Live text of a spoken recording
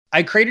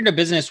I created a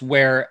business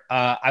where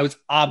I was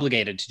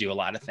obligated to do a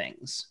lot of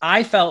things.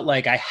 I felt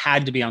like I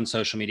had to be on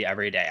social media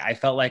every day. I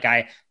felt like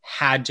I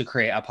had to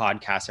create a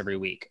podcast every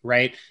week,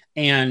 right?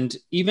 And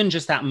even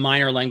just that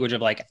minor language of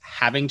like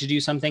having to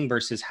do something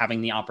versus having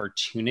the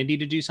opportunity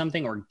to do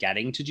something or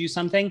getting to do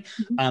something,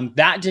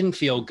 that didn't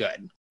feel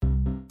good.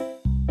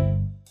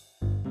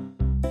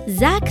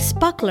 Zach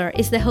Spuckler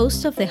is the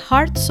host of the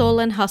Heart, Soul,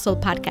 and Hustle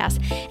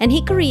podcast, and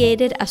he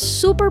created a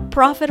super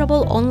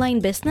profitable online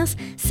business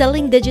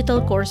selling digital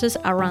courses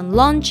around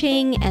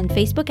launching and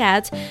Facebook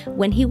ads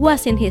when he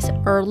was in his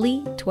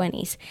early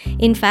 20s.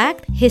 In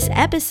fact, his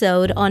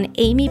episode on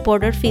Amy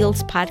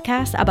Porterfield's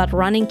podcast about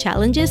running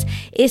challenges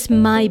is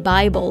my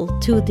Bible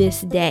to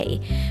this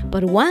day.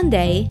 But one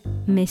day,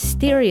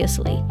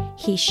 mysteriously,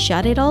 he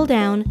shut it all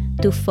down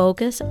to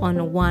focus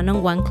on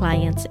one-on-one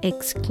clients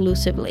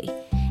exclusively.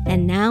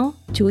 And now,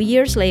 2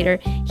 years later,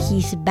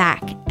 he's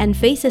back and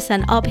faces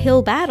an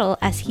uphill battle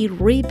as he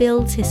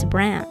rebuilds his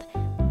brand,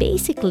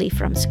 basically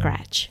from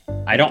scratch.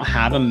 I don't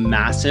have a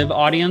massive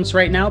audience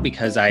right now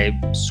because I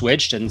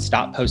switched and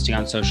stopped posting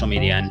on social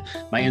media, and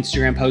my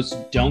Instagram posts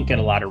don't get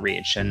a lot of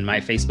reach, and my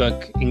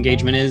Facebook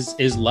engagement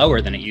is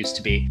lower than it used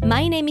to be.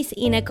 My name is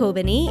Ina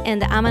Coveney,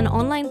 and I'm an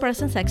online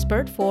presence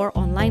expert for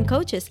online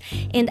coaches.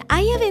 And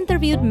I have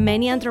interviewed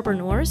many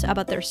entrepreneurs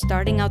about their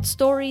starting out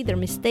story, their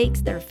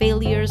mistakes, their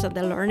failures, and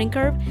the learning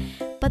curve.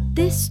 But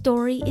this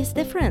story is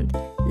different.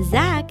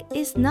 Zach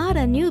is not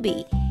a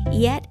newbie,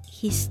 yet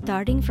he's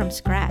starting from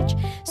scratch.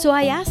 So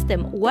I asked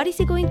him, what is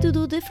he going to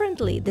do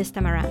differently this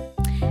time around?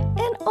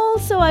 And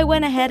also I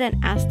went ahead and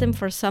asked him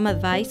for some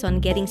advice on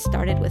getting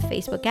started with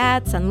Facebook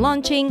ads and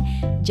launching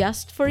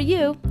just for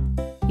you.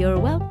 You're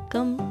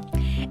welcome.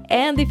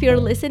 And if you're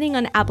listening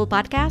on Apple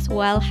Podcasts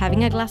while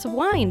having a glass of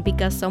wine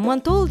because someone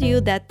told you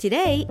that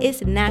today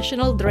is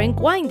National Drink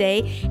Wine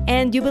Day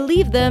and you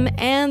believe them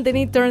and then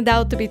it turned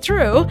out to be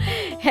true,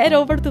 head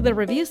over to the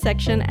review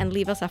section and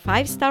leave us a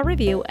 5-star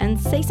review and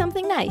say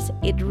something nice.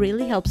 It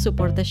really helps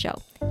support the show.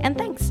 And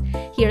thanks.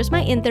 Here's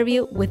my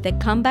interview with the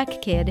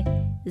comeback kid,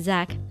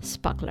 Zach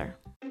Spuckler.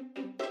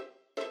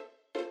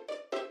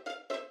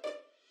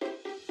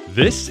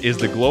 This is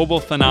The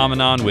Global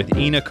Phenomenon with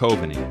Ina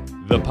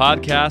Coveney, the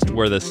podcast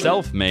where the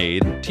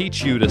self-made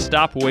teach you to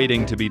stop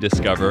waiting to be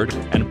discovered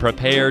and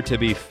prepare to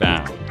be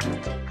found.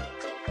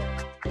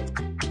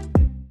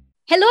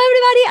 Hello,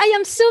 everybody. I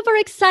am super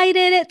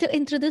excited to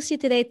introduce you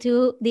today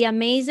to the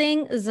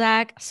amazing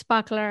Zach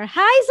Spuckler.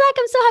 Hi, Zach.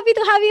 I'm so happy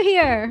to have you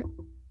here.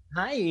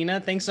 Hi,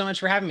 Ina. Thanks so much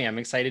for having me. I'm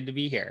excited to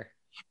be here.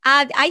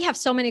 I have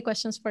so many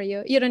questions for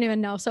you. You don't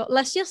even know. So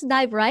let's just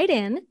dive right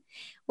in.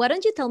 Why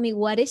don't you tell me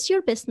what is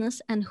your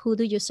business and who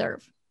do you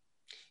serve?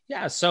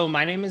 Yeah, so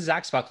my name is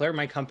Zach Spuckler.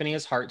 My company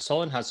is Heart,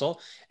 Soul, and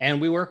Hustle,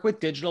 and we work with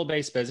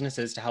digital-based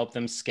businesses to help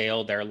them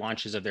scale their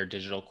launches of their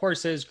digital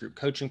courses, group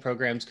coaching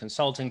programs,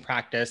 consulting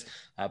practice,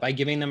 by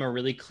giving them a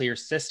really clear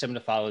system to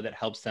follow that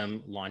helps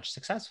them launch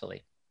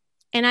successfully.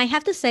 And I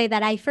have to say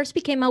that I first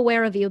became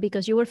aware of you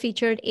because you were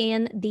featured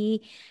in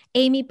the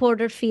Amy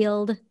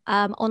Porterfield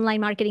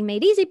Online Marketing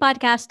Made Easy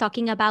podcast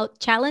talking about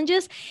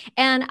challenges.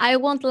 And I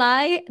won't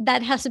lie,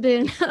 that has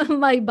been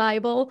my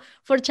Bible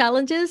for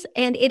challenges.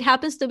 And it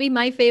happens to be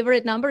my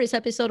favorite number is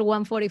episode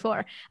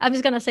 144. I'm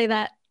just going to say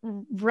that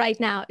right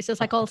now. It's just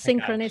like all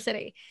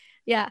synchronicity.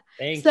 Yeah.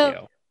 Thank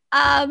you.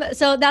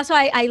 So that's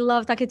why I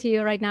love talking to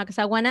you right now, because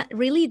I want to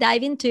really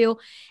dive into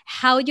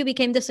how you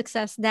became the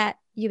success that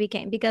you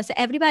became, because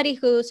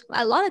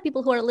a lot of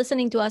people who are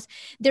listening to us,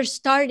 they're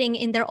starting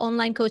in their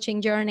online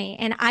coaching journey.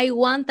 And I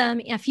want them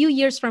a few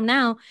years from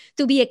now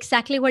to be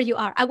exactly where you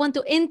are. I want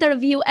to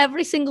interview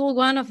every single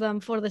one of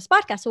them for this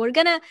podcast. So we're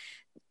going to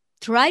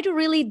try to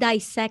really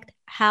dissect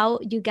how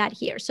you got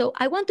here. So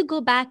I want to go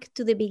back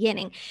to the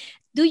beginning.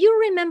 Do you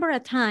remember a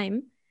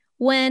time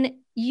when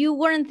you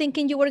weren't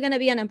thinking you were going to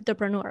be an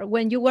entrepreneur,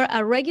 when you were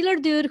a regular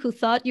dude who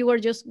thought you were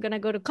just going to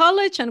go to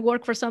college and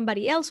work for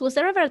somebody else? Was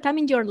there ever a time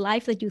in your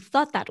life that you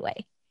thought that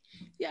way?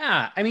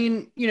 Yeah. I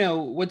mean,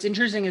 what's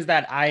interesting is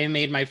that I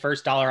made my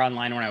first dollar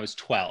online when I was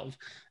 12.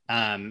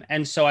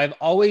 And so I've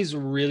always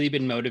really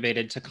been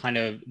motivated to kind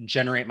of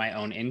generate my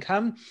own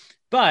income.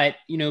 But,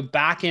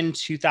 back in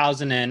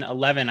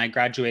 2011, I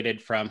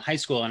graduated from high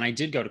school and I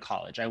did go to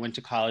college. I went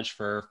to college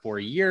for 4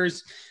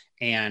 years.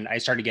 And I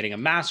started getting a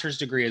master's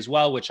degree as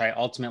well, which I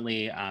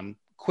ultimately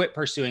quit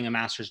pursuing a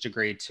master's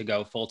degree to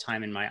go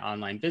full-time in my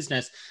online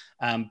business.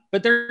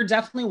 But there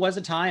definitely was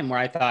a time where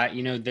I thought,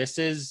 this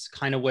is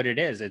kind of what it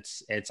is.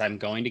 It's I'm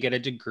going to get a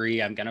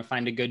degree. I'm going to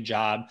find a good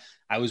job.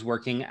 I was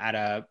working at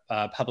a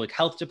public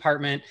health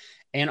department.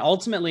 And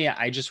ultimately,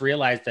 I just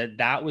realized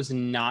that was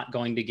not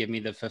going to give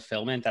me the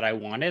fulfillment that I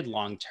wanted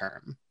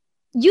long-term.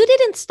 You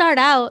didn't start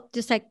out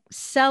just like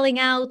selling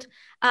out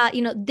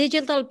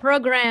digital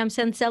programs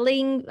and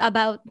learning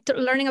about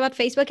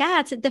Facebook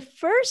ads. The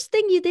first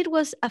thing you did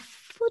was a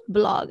food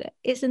blog.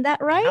 Isn't that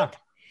right? Yeah.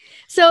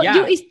 So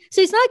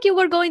it's not like you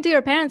were going to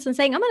your parents and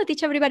saying, I'm going to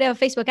teach everybody about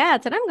Facebook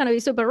ads and I'm going to be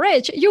super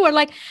rich. You were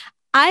like,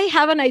 I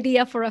have an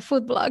idea for a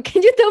food blog.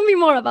 Can you tell me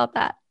more about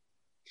that?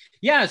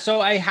 Yeah, so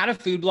I had a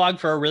food blog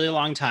for a really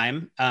long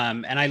time,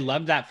 and I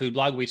loved that food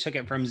blog. We took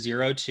it from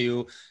 0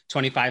 to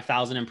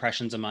 25,000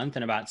 impressions a month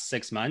in about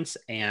 6 months,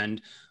 and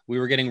we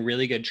were getting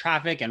really good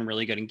traffic and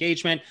really good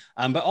engagement.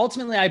 But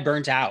ultimately, I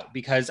burnt out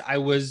because I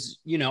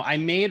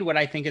made what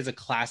I think is a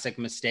classic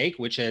mistake,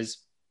 which is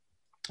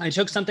I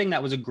took something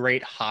that was a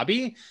great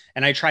hobby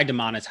and I tried to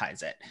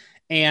monetize it.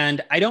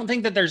 And I don't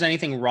think that there's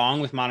anything wrong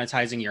with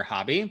monetizing your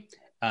hobby.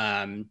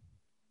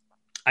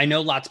 I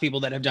know lots of people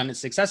that have done it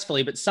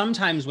successfully, but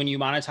sometimes when you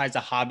monetize a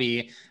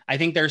hobby, I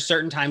think there's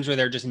certain times where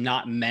they're just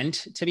not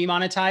meant to be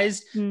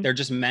monetized. They're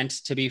just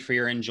meant to be for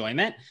your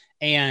enjoyment.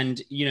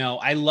 And,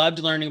 I loved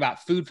learning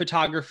about food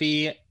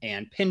photography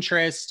and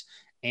Pinterest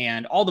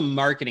and all the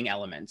marketing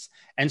elements.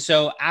 And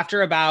so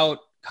after about,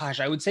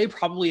 I would say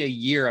probably a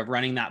year of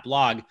running that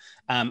blog,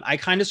 I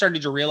kind of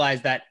started to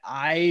realize that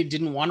I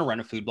didn't want to run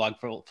a food blog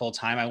full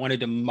time. I wanted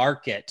to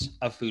market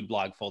a food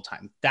blog full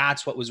time.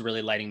 That's what was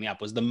really lighting me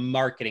up, was the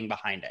marketing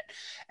behind it.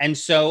 And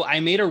so I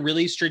made a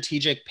really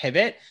strategic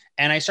pivot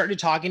and I started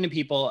talking to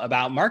people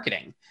about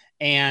marketing.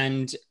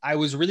 And I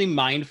was really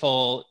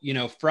mindful,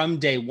 from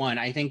day one.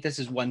 I think this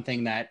is one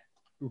thing that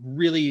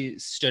really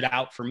stood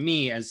out for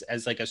me as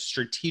like a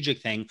strategic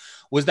thing,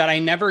 was that I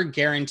never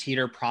guaranteed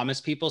or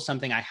promised people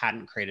something I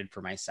hadn't created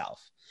for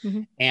myself.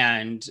 Mm-hmm.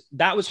 And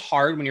that was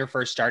hard when you're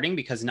first starting,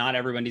 because not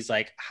everybody's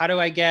like, how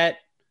do I get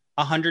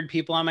 100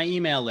 people on my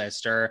email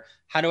list? Or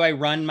how do I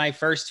run my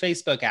first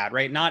Facebook ad,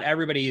 right? Not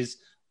everybody's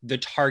the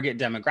target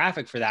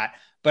demographic for that.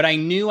 But I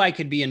knew I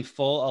could be in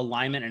full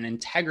alignment and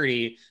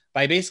integrity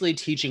by basically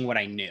teaching what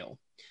I knew.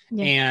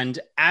 Yeah. And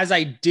as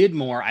I did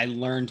more, I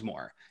learned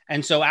more.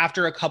 And so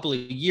after a couple of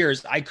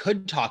years, I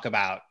could talk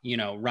about,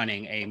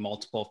 running a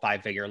multiple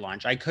 5-figure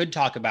launch. I could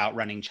talk about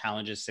running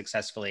challenges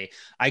successfully.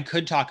 I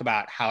could talk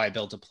about how I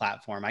built a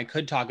platform. I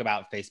could talk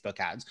about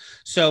Facebook ads.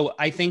 So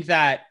I think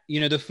that,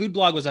 the food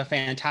blog was a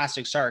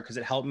fantastic start because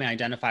it helped me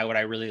identify what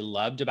I really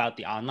loved about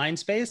the online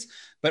space.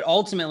 But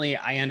ultimately,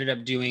 I ended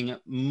up doing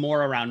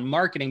more around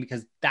marketing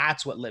because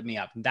that's what lit me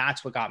up.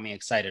 That's what got me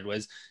excited,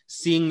 was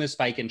seeing the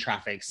spike in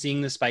traffic, seeing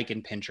the spike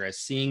in Pinterest,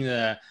 seeing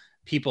the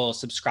people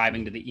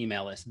subscribing to the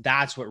email list.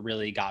 That's what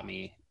really got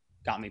me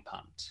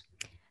pumped.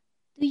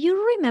 Do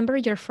you remember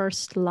your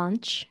first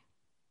launch?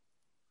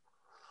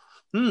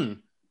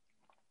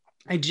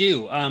 I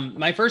do.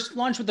 My first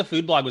launch with the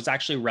food blog was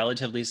actually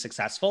relatively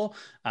successful.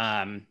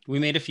 We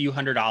made a few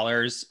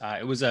 $100s.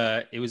 It was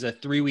a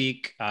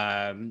 3-week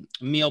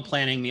meal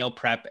planning, meal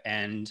prep,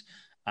 and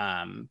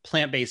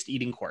plant-based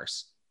eating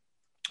course.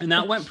 And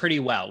that went pretty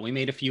well. We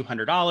made a few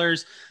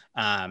 $100s.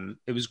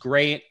 It was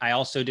great. I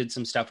also did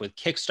some stuff with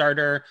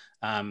Kickstarter,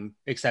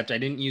 except I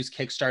didn't use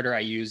Kickstarter. I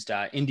used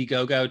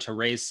Indiegogo to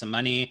raise some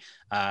money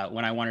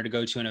when I wanted to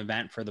go to an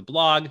event for the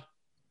blog.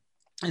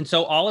 And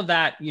so all of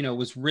that,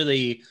 was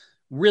really,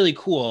 really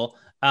cool.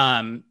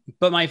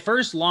 But my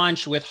first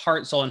launch with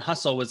Heart, Soul, and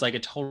Hustle was like a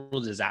total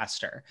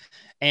disaster.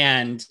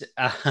 And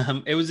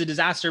it was a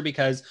disaster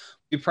because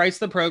we priced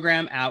the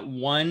program at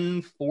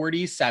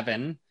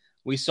 $147.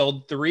 We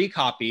sold 3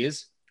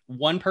 copies.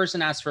 One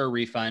person asked for a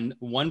refund.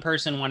 One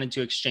person wanted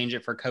to exchange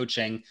it for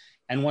coaching.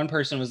 And one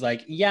person was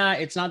like, yeah,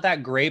 it's not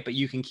that great, but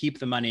you can keep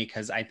the money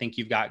because I think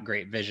you've got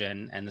great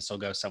vision and this will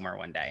go somewhere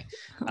one day,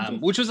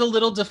 which was a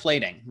little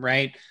deflating,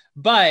 right?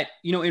 But,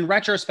 in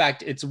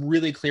retrospect, it's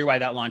really clear why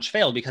that launch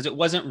failed, because it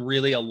wasn't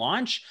really a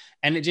launch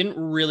and it didn't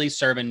really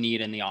serve a need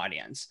in the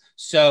audience.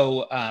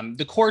 So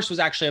the course was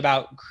actually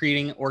about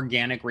creating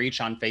organic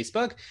reach on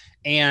Facebook.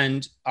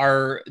 And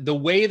the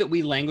way that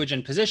we language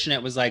and position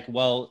it was like,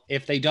 well,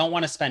 if they don't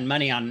want to spend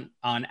money on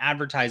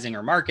advertising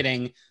or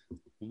marketing,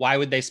 why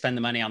would they spend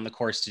the money on the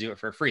course to do it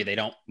for free? They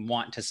don't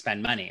want to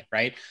spend money,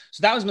 right?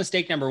 So that was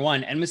mistake number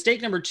 1. And mistake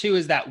number 2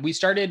 is that we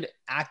started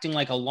acting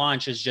like a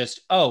launch is just,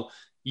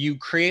 you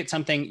create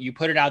something, you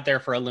put it out there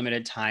for a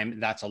limited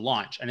time, that's a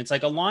launch. And it's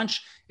like a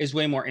launch is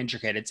way more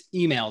intricate. It's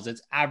emails,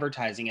 it's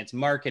advertising, it's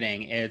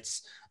marketing,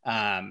 it's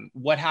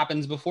what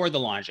happens before the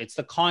launch, it's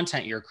the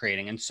content you're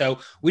creating. And so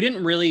we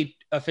didn't really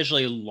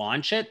officially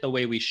launch it the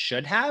way we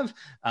should have.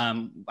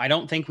 I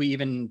don't think we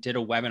even did a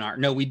webinar.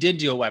 No, we did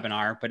do a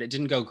webinar, but it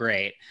didn't go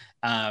great.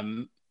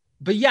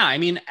 But yeah,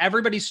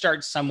 everybody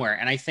starts somewhere.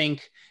 And I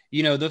think,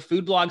 the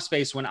food blog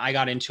space, when I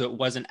got into it,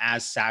 wasn't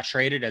as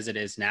saturated as it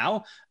is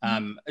now.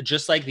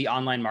 Just like the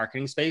online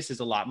marketing space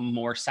is a lot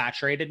more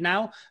saturated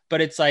now,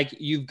 but it's like,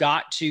 you've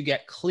got to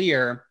get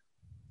clear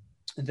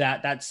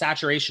that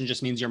saturation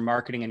just means your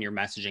marketing and your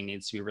messaging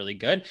needs to be really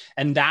good.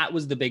 And that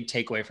was the big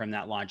takeaway from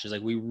that launch, is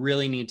like, we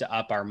really need to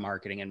up our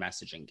marketing and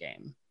messaging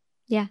game.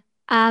 Yeah.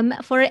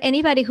 For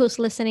anybody who's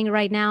listening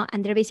right now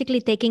and they're basically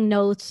taking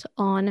notes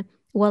on,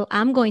 well,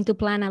 I'm going to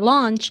plan a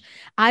launch.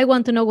 I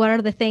want to know what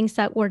are the things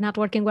that were not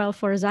working well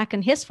for Zach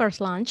and his first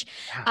launch.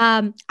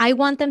 Yeah. I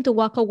want them to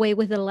walk away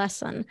with the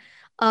lesson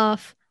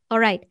of, all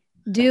right,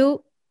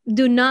 do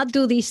not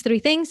do these 3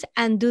 things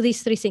and do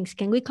these 3 things.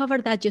 Can we cover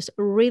that just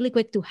really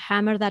quick to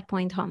hammer that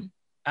point home?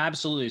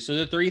 Absolutely. So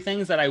the 3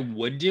 things that I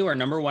would do are,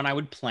 number 1, I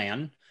would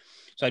plan.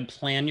 So I'd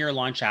plan your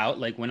launch out.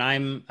 Like when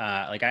I'm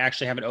like, I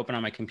actually have it open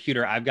on my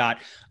computer. I've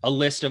got a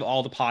list of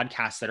all the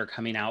podcasts that are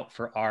coming out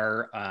for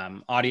our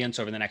audience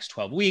over the next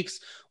 12 weeks,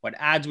 what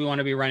ads we want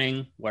to be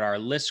running, what our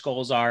list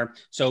goals are.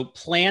 So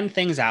plan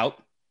things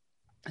out.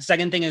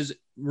 Second thing is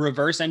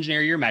reverse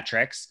engineer your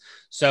metrics.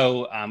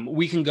 So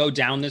we can go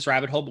down this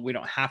rabbit hole, but we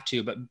don't have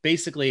to. But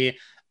basically,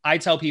 I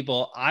tell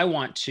people I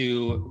want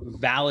to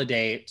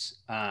validate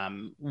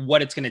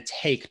what it's going to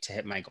take to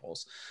hit my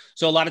goals.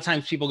 So a lot of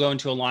times people go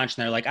into a launch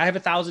and they're like, I have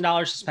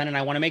 $1,000 to spend and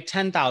I want to make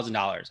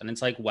 $10,000. And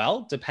it's like,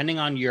 well, depending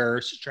on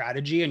your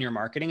strategy and your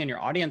marketing and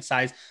your audience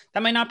size,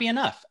 that might not be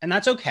enough. And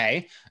that's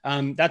okay.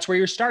 That's where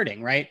you're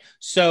starting, right?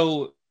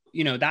 So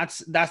that's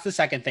the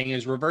second thing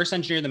is reverse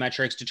engineer the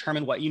metrics,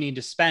 determine what you need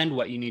to spend,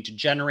 what you need to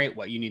generate,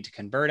 what you need to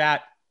convert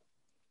at.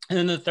 And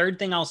then the third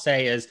thing I'll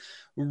say is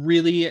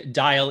really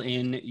dial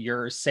in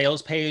your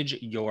sales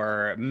page,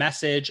 your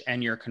message,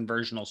 and your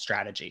conversional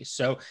strategy.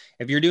 So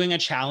if you're doing a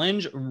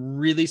challenge,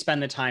 really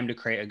spend the time to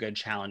create a good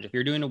challenge. If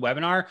you're doing a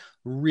webinar,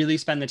 really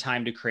spend the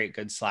time to create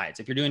good slides.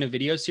 If you're doing a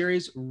video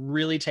series,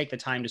 really take the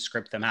time to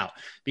script them out.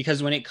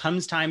 Because when it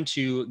comes time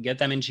to get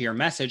them into your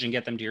message and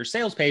get them to your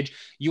sales page,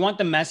 you want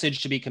the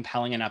message to be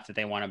compelling enough that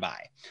they want to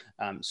buy.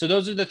 So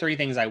those are the three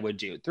things I would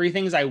do. Three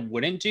things I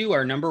wouldn't do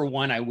are, number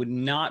one, I would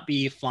not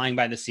be flying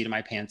by the seat of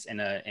my pants in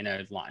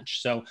a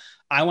launch. So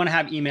I want to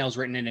have emails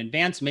written in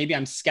advance. Maybe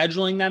I'm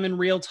scheduling them in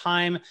real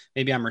time.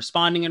 Maybe I'm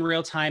responding in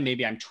real time.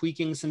 Maybe I'm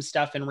tweaking some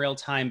stuff in real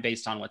time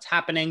based on what's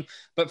happening.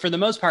 But for the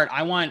most part,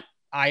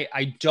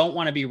 I don't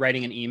want to be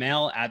writing an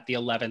email at the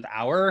 11th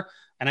hour,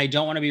 and I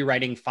don't want to be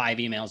writing 5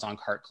 emails on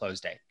cart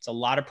close day. It's a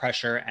lot of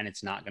pressure and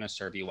it's not going to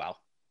serve you well.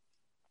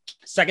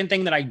 Second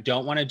thing that I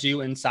don't want to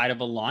do inside of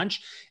a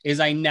launch is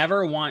I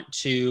never want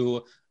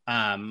to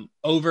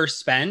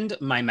overspend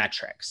my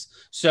metrics.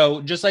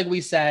 So just like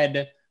we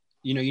said,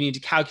 you need to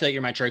calculate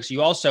your metrics.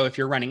 You also, if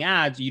you're running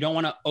ads, you don't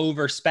want to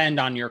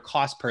overspend on your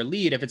cost per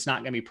lead if it's not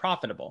going to be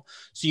profitable.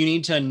 So you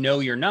need to know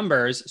your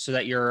numbers so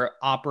that you're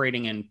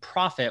operating in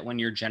profit when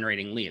you're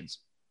generating leads.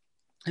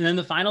 And then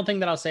the final thing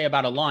that I'll say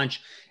about a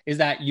launch is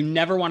that you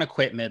never want to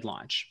quit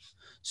mid-launch.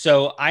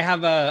 So I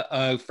have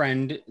a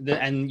friend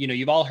and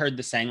you've all heard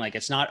the saying, like,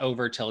 it's not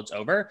over till it's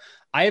over.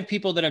 I have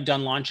people that have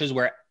done launches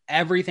where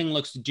everything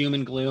looks doom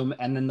and gloom.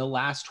 And then the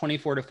last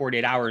 24 to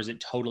 48 hours, it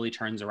totally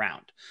turns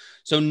around.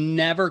 So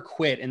never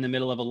quit in the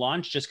middle of a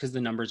launch just because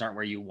the numbers aren't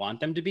where you want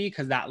them to be,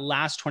 because that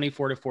last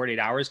 24 to 48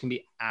 hours can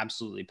be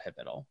absolutely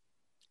pivotal.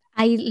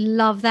 I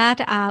love that.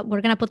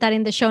 We're going to put that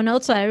in the show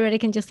notes so everybody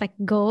can just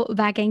go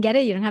back and get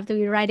it. You don't have to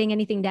be writing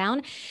anything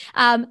down.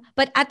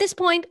 But at this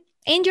point,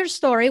 in your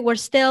story, we're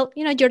still,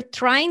 you're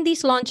trying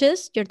these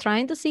launches, you're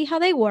trying to see how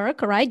they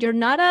work, right? You're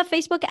not a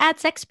Facebook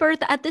ads expert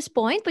at this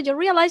point, but you're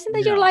realizing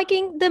that you're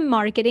liking the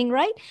marketing,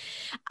 right?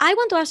 I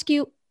want to ask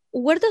you,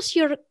 where does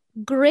your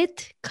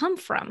grit come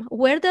from?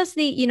 Where does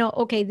the,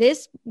 okay,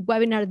 this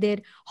webinar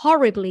did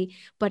horribly,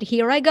 but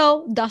here I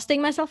go,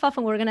 dusting myself off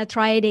and we're going to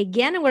try it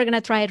again and we're going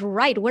to try it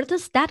right. Where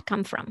does that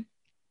come from?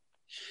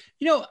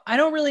 I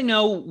don't really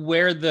know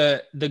where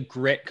the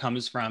grit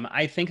comes from.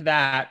 I think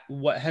that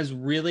what has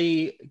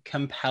really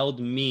compelled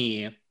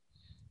me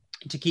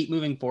to keep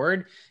moving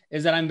forward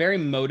is that I'm very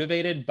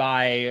motivated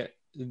by,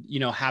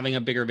 having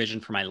a bigger vision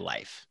for my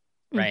life.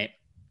 Right.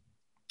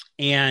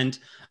 And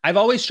I've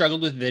always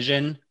struggled with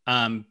vision.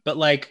 But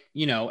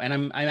and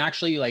I'm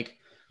actually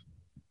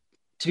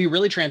to be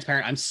really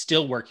transparent, I'm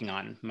still working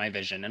on my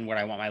vision and what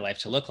I want my life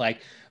to look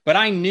like. But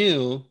I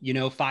knew,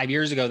 5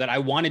 years ago that I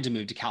wanted to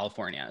move to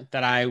California,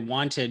 that I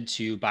wanted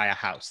to buy a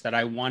house, that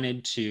I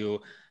wanted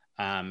to,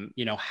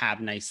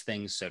 have nice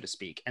things, so to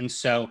speak. And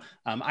so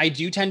I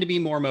do tend to be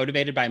more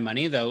motivated by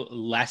money, though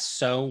less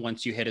so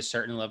once you hit a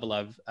certain level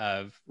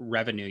of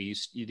revenue,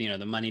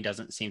 the money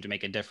doesn't seem to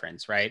make a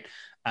difference, right?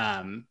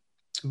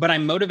 But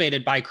I'm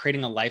motivated by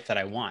creating a life that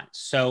I want.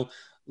 So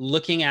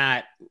looking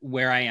at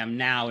where I am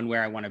now and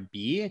where I want to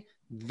be,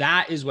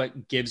 that is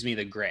what gives me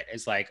the grit.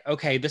 Is like,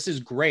 okay, this is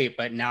great,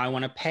 but now I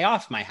want to pay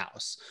off my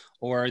house.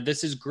 Or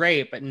this is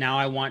great, but now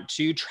I want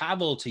to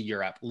travel to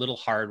Europe. A little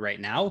hard right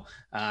now.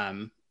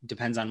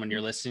 Depends on when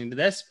you're listening to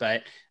this,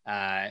 but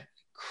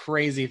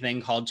crazy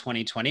thing called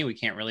 2020. We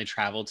can't really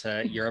travel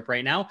to Europe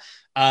right now.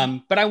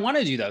 But I want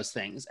to do those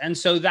things. And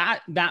so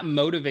that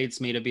motivates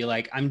me to be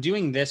like, I'm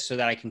doing this so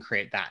that I can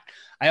create that.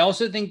 I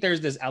also think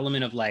there's this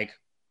element of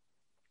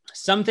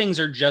some things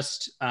are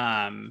just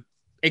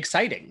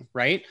exciting,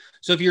 right?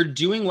 So if you're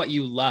doing what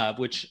you love,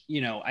 which,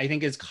 I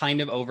think is kind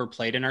of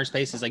overplayed in our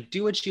space, is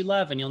do what you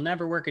love and you'll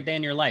never work a day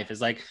in your life.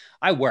 Is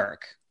I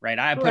work, right?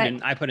 I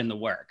put in the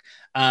work.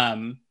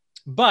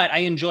 But I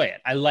enjoy it.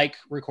 I like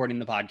recording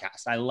the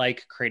podcast. I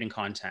like creating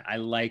content. I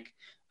like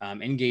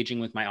engaging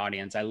with my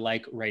audience. I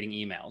like writing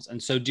emails.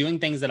 And so doing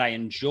things that I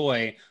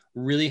enjoy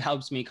really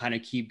helps me kind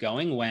of keep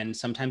going when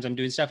sometimes I'm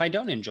doing stuff I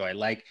don't enjoy.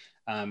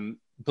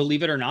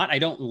 Believe it or not, I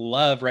don't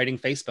love writing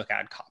Facebook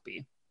ad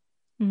copy.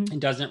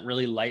 It doesn't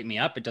really light me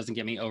up. It doesn't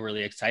get me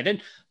overly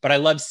excited, but I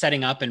love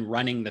setting up and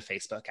running the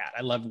Facebook ad.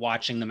 I love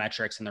watching the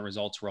metrics and the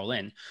results roll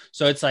in.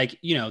 So it's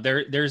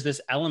there's this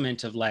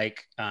element of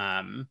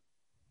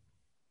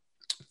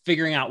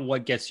figuring out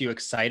what gets you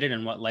excited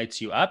and what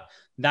lights you up,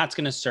 that's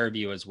going to serve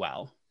you as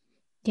well.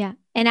 Yeah.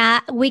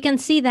 And we can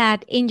see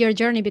that in your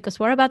journey, because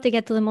we're about to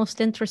get to the most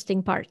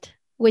interesting part,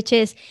 which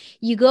is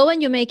you go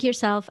and you make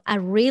yourself a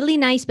really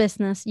nice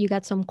business. You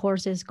got some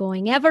courses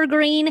going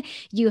evergreen.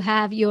 You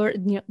have your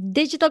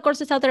digital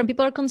courses out there and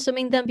people are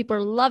consuming them. People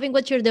are loving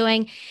what you're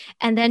doing.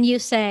 And then you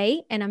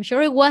say, and I'm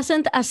sure it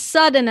wasn't as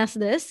sudden as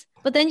this,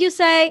 but then you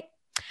say,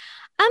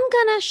 I'm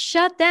going to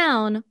shut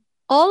down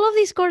all of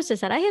these courses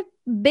that I have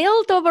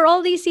built over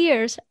all these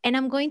years, and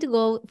I'm going to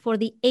go for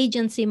the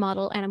agency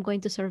model, and I'm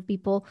going to serve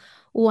people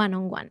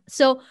one-on-one.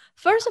 So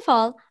first of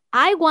all,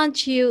 I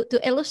want you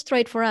to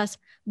illustrate for us,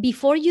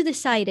 before you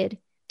decided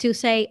to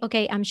say,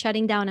 okay, I'm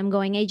shutting down, I'm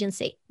going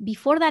agency.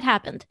 Before that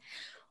happened,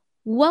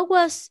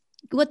 what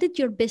did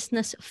your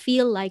business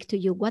feel like to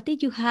you? What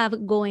did you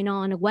have going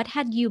on? What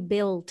had you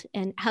built,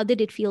 and how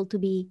did it feel to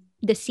be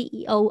the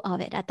CEO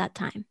of it at that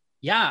time?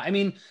 Yeah. I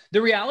mean, the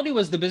reality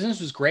was the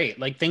business was great.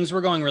 Like things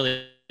were going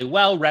really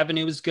well.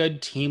 Revenue was good.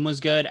 Team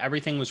was good.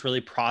 Everything was really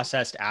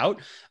processed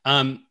out.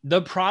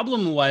 The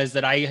problem was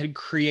that I had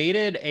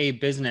created a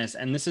business,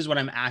 and this is what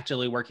I'm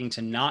actively working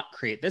to not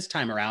create this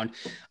time around.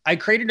 I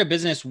created a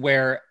business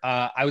where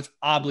I was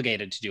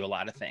obligated to do a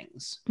lot of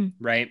things,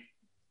 right?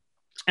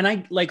 And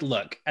I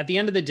look, at the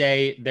end of the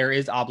day, there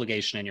is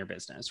obligation in your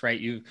business, right?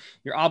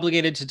 You're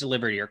obligated to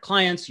deliver to your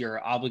clients.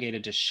 You're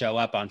obligated to show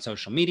up on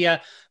social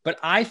media. But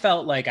I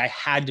felt like I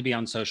had to be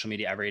on social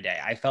media every day.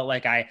 I felt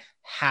like I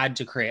had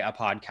to create a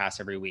podcast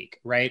every week,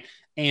 right?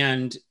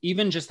 And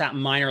even just that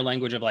minor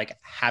language of like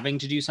having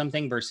to do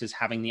something versus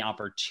having the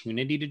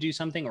opportunity to do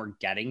something or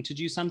getting to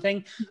do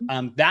something,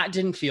 that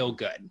didn't feel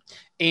good.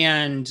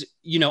 And,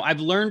 I've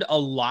learned a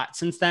lot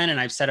since then, and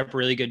I've set up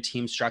really good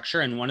team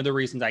structure. And one of the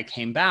reasons I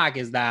came back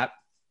is that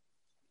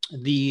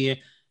the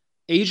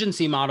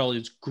agency model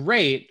is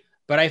great,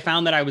 but I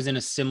found that I was in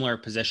a similar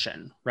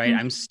position, right?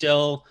 I'm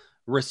still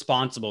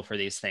responsible for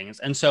these things.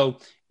 And so,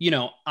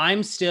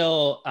 I'm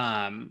still,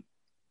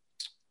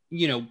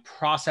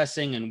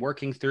 processing and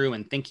working through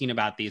and thinking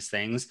about these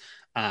things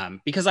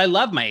because I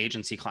love my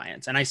agency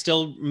clients, and I'm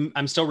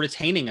still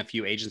retaining a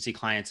few agency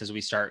clients as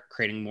we start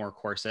creating more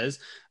courses.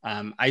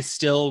 I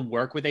still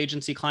work with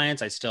agency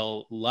clients. I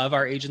still love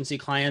our agency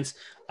clients.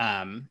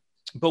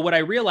 But what I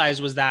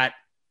realized was that,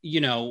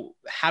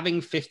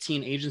 having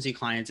 15 agency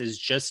clients is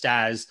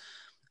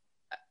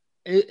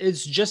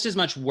it's just as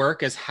much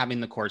work as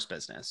having the course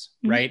business,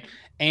 right?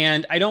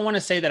 And I don't want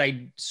to say that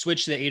I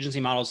switched to the agency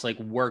models like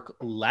work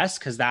less,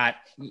 because that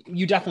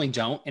you definitely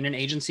don't in an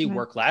agency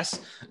work less.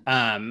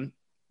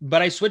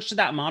 But I switched to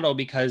that model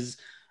because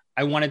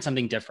I wanted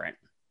something different,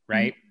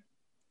 right?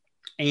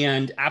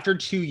 And after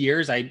 2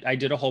 years, I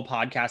did a whole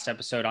podcast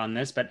episode on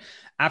this, but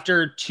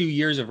after 2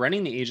 years of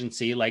running the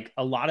agency, like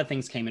a lot of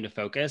things came into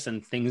focus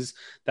and things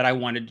that I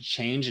wanted to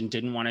change and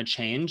didn't want to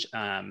change.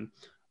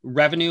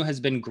 Revenue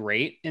has been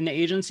great in the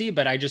agency,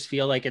 but I just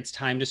feel like it's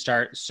time to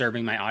start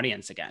serving my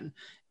audience again.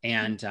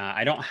 And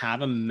I don't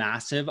have a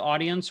massive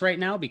audience right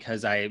now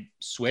because I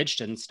switched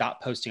and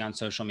stopped posting on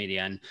social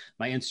media, and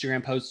my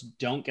Instagram posts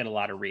don't get a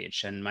lot of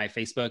reach, and my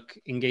Facebook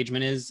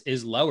engagement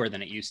is lower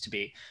than it used to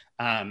be.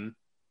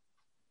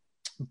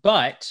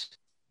 But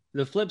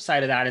the flip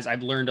side of that is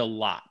I've learned a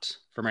lot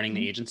from running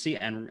the agency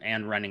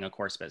and running a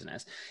course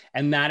business.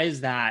 And that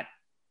is that,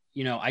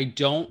 I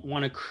don't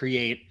want to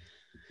create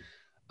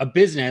a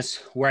business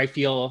where I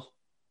feel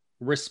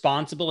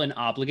responsible and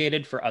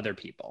obligated for other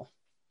people.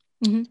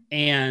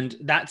 And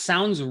that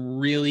sounds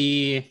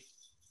really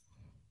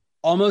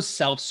almost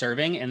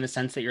self-serving in the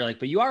sense that you're like,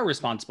 but you are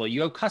responsible.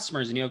 You have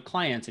customers and you have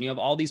clients and you have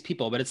all these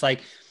people. But it's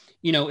like,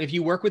 if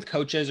you work with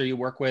coaches or you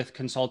work with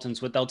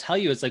consultants, what they'll tell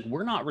you is like,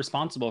 we're not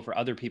responsible for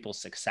other people's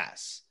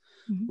success,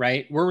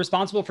 right? We're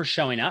responsible for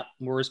showing up.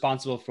 We're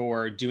responsible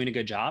for doing a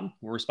good job.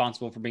 We're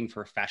responsible for being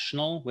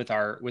professional with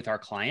our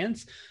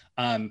clients.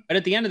 But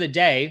at the end of the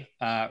day,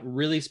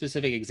 really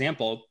specific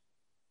example,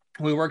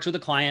 we worked with a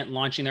client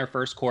launching their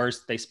first course.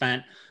 They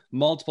spent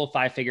multiple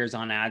 5 figures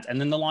on ads, and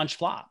then the launch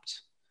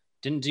flopped,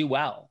 didn't do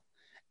well.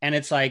 And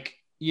it's like,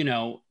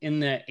 in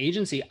the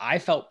agency, I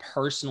felt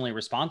personally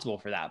responsible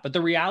for that. But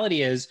the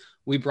reality is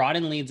we brought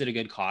in leads at a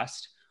good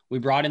cost. We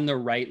brought in the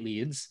right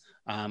leads.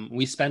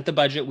 We spent the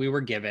budget we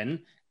were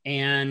given,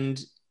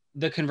 and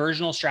the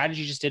conversional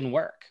strategy just didn't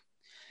work.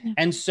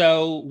 And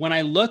so when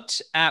I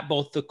looked at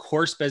both the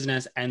course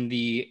business and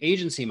the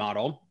agency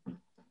model,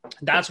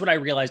 that's what I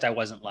realized I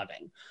wasn't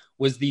loving,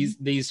 was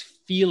these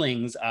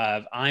feelings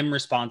of I'm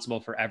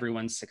responsible for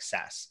everyone's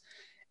success.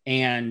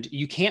 And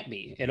you can't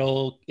be.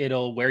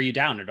 It'll wear you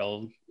down.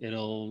 It'll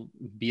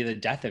be the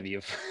death of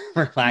you,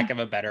 for lack of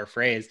a better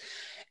phrase.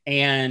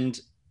 And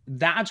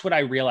that's what I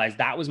realized.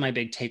 That was my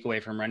big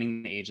takeaway from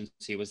running the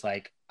agency, was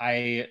like,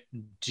 I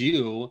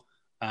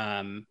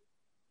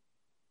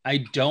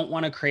don't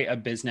want to create a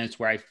business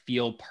where I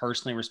feel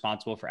personally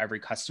responsible for every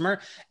customer.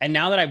 And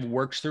now that I've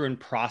worked through and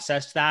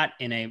processed that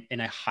in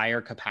a higher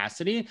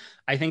capacity,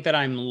 I think that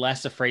I'm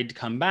less afraid to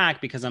come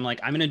back, because I'm like,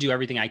 I'm going to do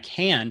everything I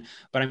can,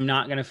 but I'm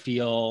not going to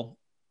feel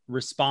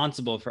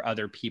responsible for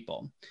other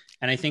people.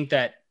 And I think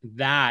that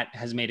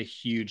has made a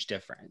huge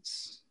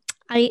difference.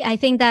 I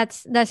think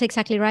that's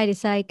exactly right.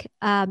 It's like,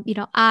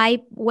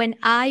 when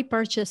I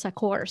purchase a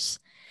course,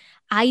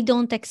 I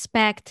don't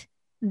expect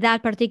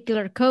that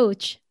particular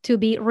coach to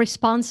be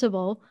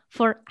responsible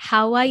for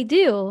how I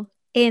do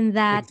in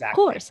that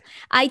course.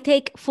 I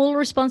take full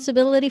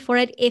responsibility for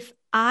it if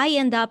I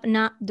end up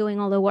not doing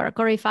all the work,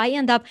 or if I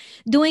end up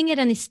doing it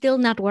and it's still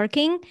not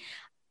working.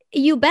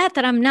 You bet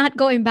that I'm not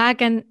going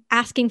back and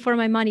asking for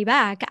my money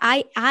back.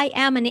 I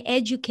am an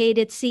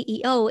educated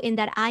CEO in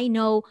that I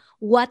know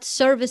what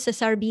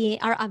services are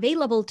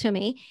available to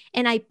me,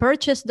 and I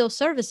purchase those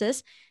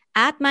services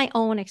at my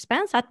own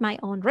expense, at my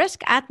own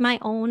risk, at my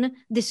own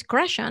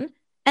discretion,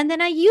 and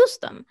then I use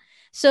them.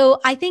 So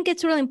I think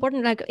it's really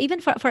important, like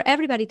even for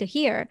everybody to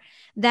hear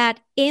that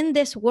in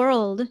this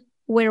world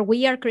where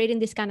we are creating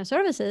these kind of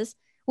services,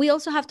 we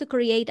also have to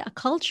create a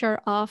culture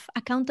of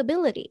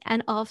accountability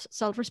and of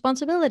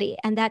self-responsibility,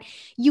 and that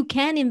you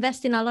can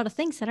invest in a lot of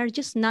things that are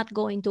just not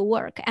going to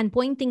work. And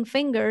pointing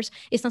fingers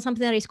is not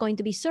something that is going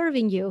to be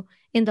serving you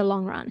in the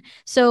long run.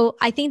 So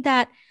I think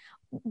that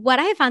what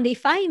I found,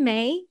 if I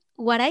may,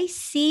 what I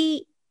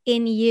see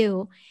in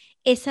you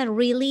is a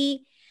real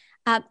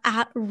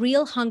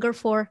hunger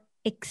for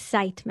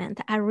excitement,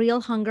 a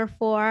real hunger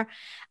for,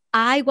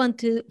 I want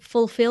to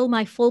fulfill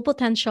my full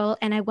potential,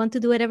 and I want to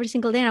do it every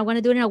single day. And I want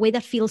to do it in a way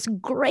that feels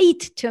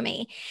great to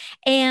me.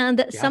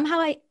 And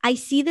somehow I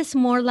see this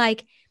more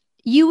like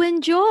you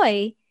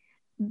enjoy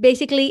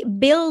basically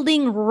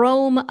building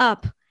Rome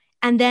up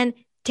and then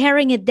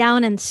tearing it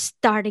down and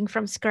starting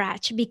from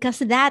scratch, because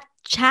that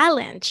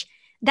challenge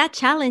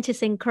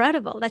is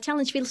incredible. That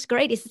challenge feels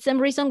great. It's the same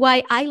reason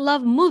why I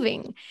love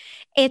moving.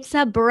 It's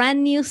a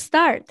brand new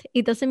start.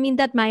 It doesn't mean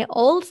that my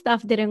old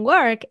stuff didn't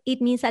work.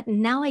 It means that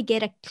now I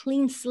get a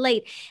clean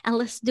slate and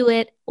let's do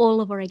it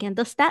all over again.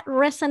 Does that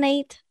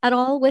resonate at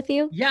all with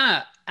you?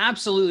 Yeah,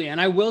 absolutely.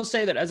 And I will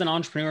say that as an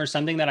entrepreneur,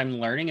 something that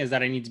I'm learning is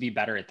that I need to be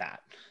better at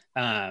that.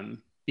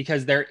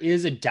 Because there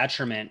is a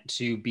detriment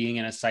to being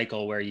in a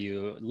cycle where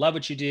you love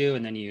what you do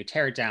and then you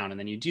tear it down, and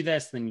then you do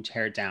this, and then you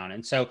tear it down.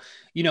 And so,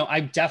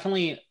 I've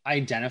definitely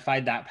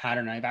identified that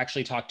pattern. I've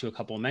actually talked to a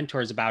couple of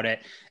mentors about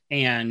it.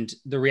 And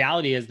the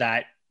reality is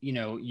that,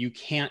 you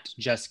can't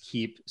just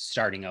keep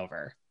starting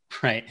over.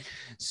 Right.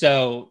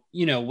 So,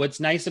 what's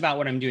nice about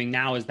what I'm doing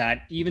now is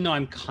that even though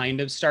I'm kind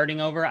of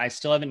starting over, I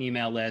still have an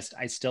email list.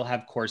 I still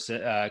have course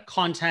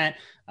content.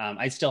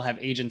 I still have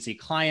agency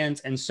clients.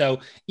 And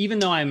so even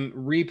though I'm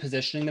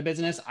repositioning the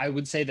business, I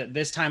would say that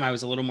this time I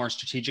was a little more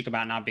strategic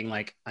about not being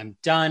like, I'm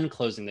done,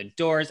 closing the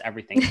doors,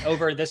 everything's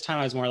over. This time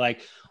I was more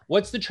like,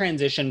 what's the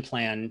transition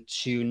plan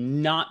to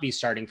not be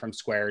starting from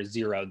square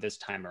zero this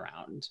time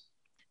around?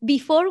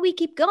 Before we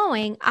keep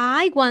going,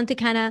 I want to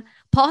kind of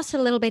pause a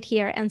little bit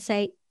here and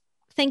say,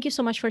 thank you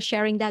so much for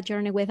sharing that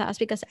journey with us,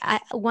 because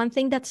one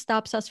thing that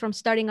stops us from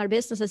starting our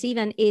businesses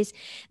even is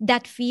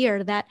that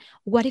fear that,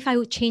 what if I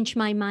would change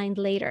my mind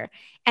later?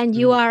 And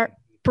you are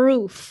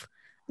proof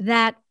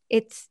that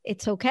it's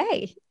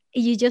okay.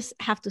 You just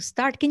have to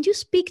start. Can you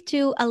speak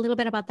to a little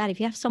bit about that? If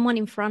you have someone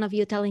in front of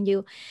you telling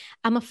you,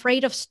 I'm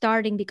afraid of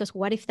starting because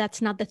what if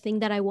that's not the thing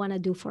that I want to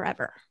do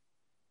forever?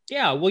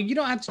 Yeah, well, you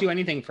don't have to do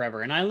anything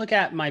forever. And I look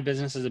at my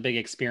business as a big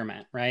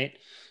experiment, right?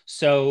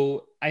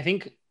 So I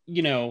think,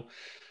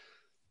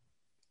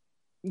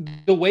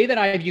 the way that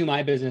I view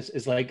my business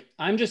is like,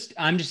 I'm just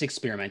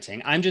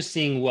experimenting. I'm just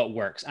seeing what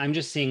works. I'm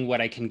just seeing what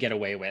I can get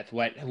away with,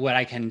 what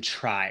I can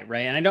try.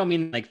 Right. And I don't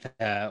mean like,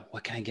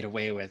 what can I get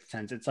away with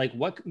sense. It's like,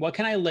 what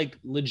can I like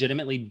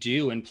legitimately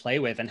do and play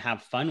with and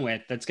have fun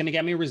with that's going to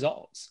get me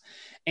results.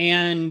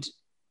 And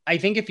I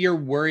think if you're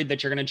worried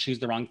that you're going to choose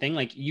the wrong thing,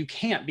 like you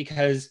can't,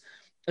 because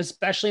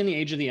especially in the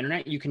age of the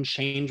internet, you can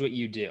change what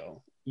you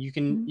do. You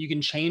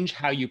can change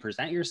how you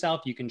present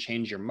yourself. You can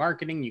change your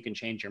marketing. You can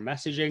change your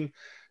messaging.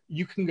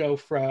 You can go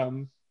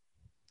from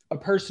a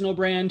personal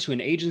brand to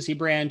an agency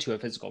brand to a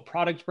physical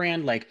product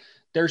brand. Like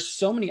there's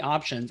so many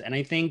options. And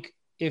I think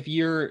if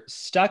you're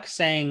stuck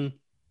saying,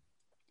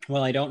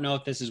 well, I don't know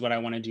if this is what I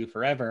want to do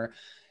forever,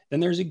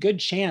 then there's a good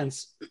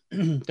chance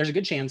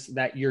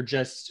that you're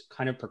just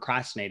kind of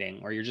procrastinating,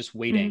 or you're just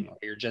waiting, or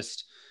you're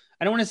just,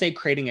 I don't want to say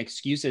creating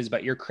excuses,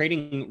 but you're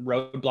creating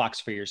roadblocks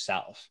for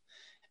yourself.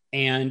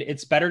 And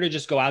it's better to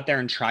just go out there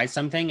and try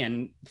something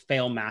and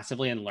fail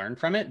massively and learn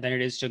from it than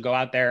it is to go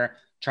out there,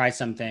 try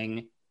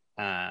something,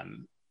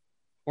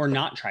 or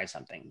not try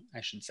something,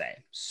 I should say.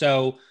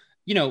 So,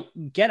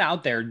 get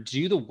out there,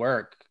 do the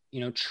work,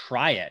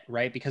 try it,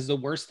 right? Because the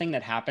worst thing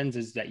that happens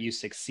is that you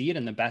succeed.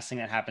 And the best thing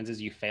that happens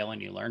is you fail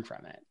and you learn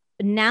from it.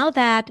 Now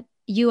that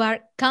you are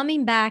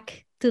coming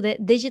back to the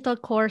digital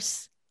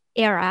course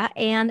era,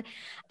 and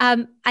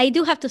I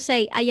do have to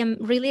say, I am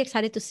really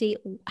excited to see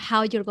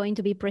how you're going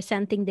to be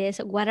presenting this.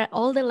 What are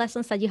all the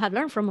lessons that you have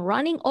learned from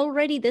running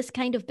already this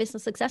kind of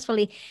business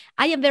successfully?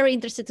 I am very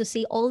interested to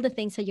see all the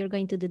things that you're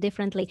going to do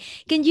differently.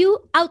 Can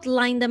you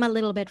outline them a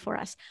little bit for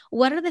us?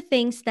 What are the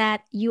things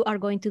that you are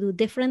going to do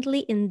differently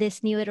in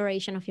this new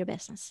iteration of your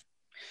business?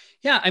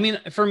 Yeah, I mean,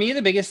 for me,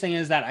 the biggest thing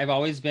is that I've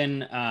always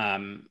been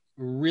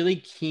really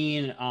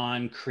keen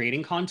on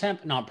creating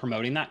content, not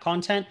promoting that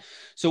content.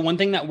 So one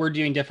thing that we're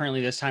doing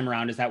differently this time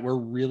around is that we're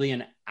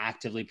really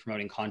actively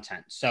promoting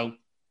content. So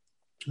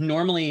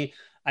normally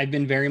I've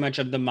been very much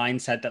of the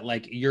mindset that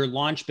like your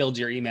launch builds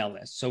your email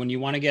list. So when you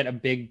want to get a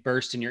big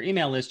burst in your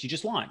email list, you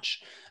just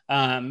launch.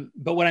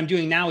 But what I'm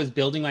doing now is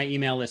building my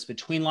email list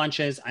between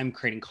launches. I'm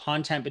creating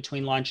content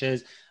between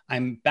launches.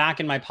 I'm back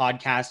in my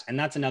podcast. And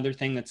that's another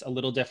thing that's a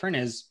little different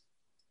is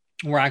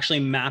we're actually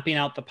mapping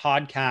out the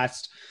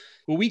podcast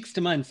weeks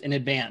to months in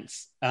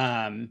advance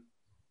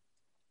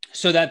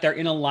so that they're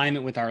in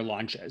alignment with our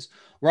launches.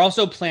 We're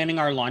also planning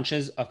our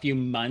launches a few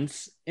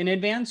months in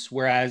advance,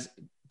 whereas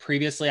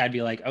previously I'd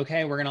be like,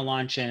 okay, we're going to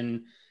launch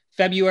in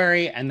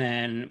February, and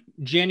then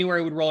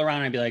January would roll around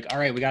and I'd be like, all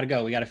right, we got to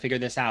go. We got to figure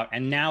this out.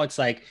 And now it's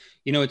like,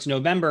 it's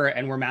November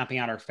and we're mapping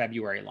out our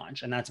February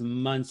launch, and that's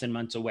months and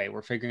months away.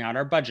 We're figuring out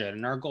our budget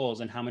and our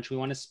goals and how much we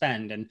want to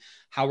spend and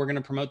how we're going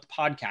to promote the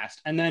podcast.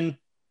 And then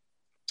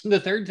the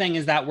third thing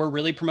is that we're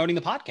really promoting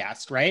the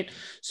podcast, right?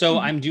 So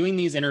I'm doing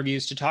these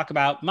interviews to talk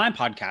about my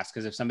podcast,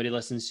 because if somebody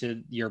listens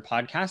to your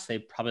podcast, they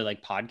probably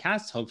like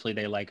podcasts. Hopefully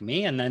they like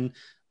me, and then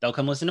they'll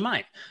come listen to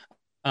mine.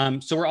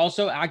 So we're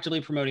also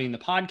actively promoting the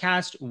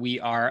podcast.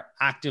 We are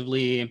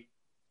actively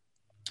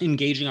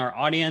engaging our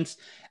audience.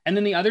 And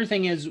then the other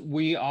thing is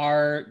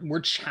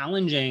we're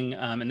challenging,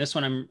 and this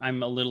one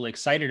I'm a little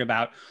excited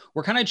about.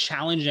 We're kind of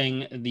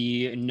challenging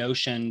the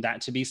notion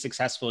that to be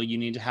successful, you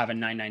need to have a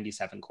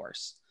 $997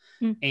 course.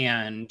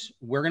 And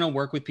we're going to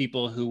work with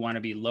people who want to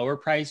be lower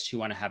priced, who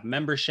want to have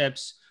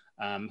memberships,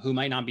 who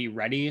might not be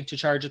ready to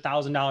charge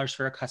 $1,000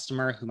 for a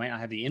customer, who might not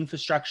have the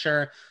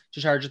infrastructure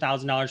to charge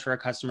 $1,000 for a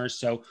customer.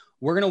 So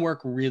we're going to work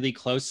really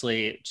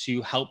closely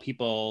to help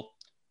people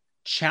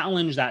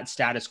challenge that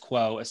status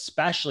quo,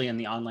 especially in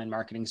the online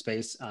marketing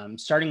space,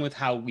 starting with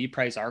how we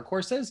price our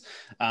courses.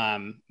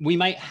 We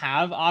might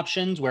have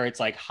options where it's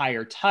like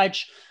higher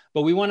touch,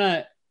 but we want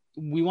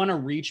to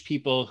reach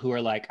people who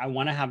are like, I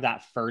want to have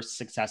that first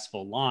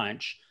successful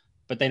launch,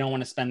 but they don't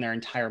want to spend their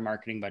entire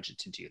marketing budget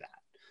to do that.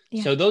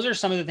 Yeah. So those are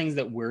some of the things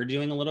that we're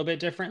doing a little bit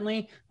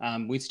differently.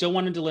 We still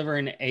want to deliver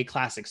an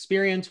A-class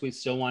experience. We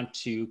still want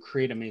to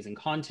create amazing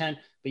content,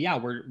 but yeah,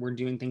 we're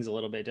doing things a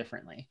little bit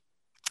differently.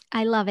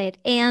 I love it.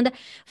 And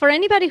for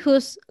anybody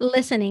who's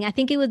listening, I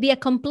think it would be a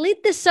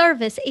complete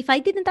disservice if I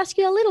didn't ask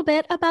you a little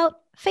bit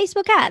about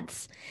Facebook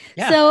ads.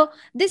 Yeah. So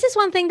this is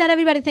one thing that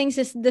everybody thinks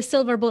is the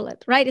silver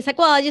bullet, right? It's like,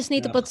 well, I just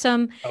need to put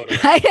some,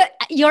 totally.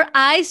 Your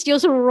eyes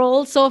just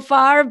roll so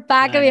far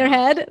back of your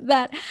head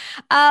that,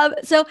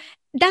 so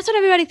that's what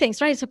everybody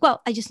thinks, right? It's like,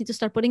 well, I just need to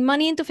start putting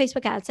money into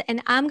Facebook ads.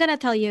 And I'm going to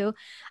tell you,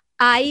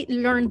 I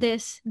learned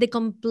this the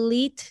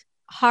complete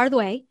hard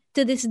way.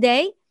 To this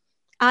day,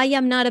 I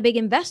am not a big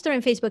investor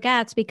in Facebook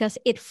ads because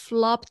it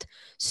flopped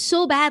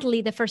so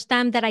badly the first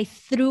time that I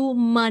threw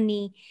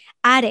money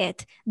at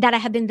it that I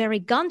have been very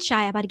gun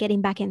shy about getting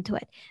back into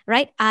it,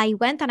 right? I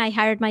went and I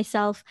hired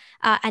myself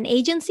an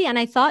agency, and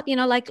I thought,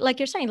 like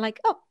you're saying, like,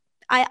 oh,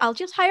 I'll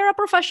just hire a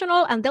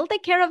professional and they'll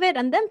take care of it,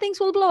 and then things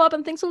will blow up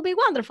and things will be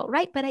wonderful,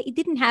 right? But I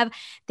didn't have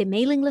the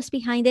mailing list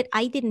behind it.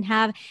 I didn't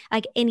have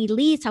like any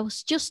leads. I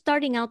was just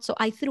starting out. So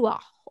I threw a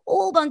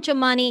whole bunch of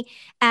money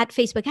at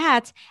Facebook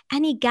ads,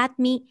 and it got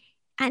me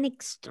an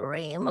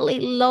extremely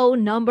low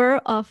number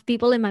of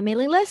people in my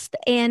mailing list.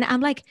 And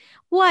I'm like,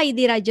 why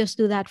did I just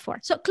do that for?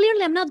 So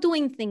clearly I'm not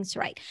doing things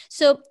right.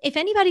 So if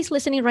anybody's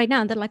listening right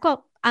now and they're like,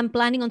 well, I'm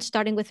planning on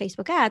starting with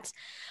Facebook ads,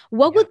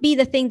 what would be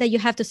the thing that you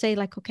have to say,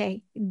 like,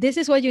 okay, this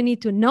is what you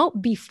need to know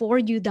before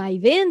you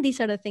dive in. These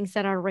are the things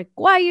that are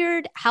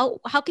required. How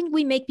can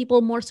we make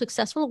people more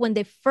successful when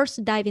they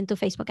first dive into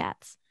Facebook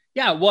ads?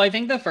 Yeah, well, I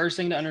think the first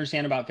thing to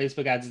understand about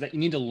Facebook ads is that you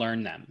need to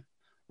learn them.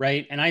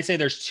 Right. And I say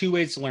there's two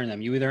ways to learn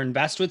them. You either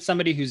invest with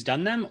somebody who's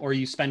done them, or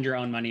you spend your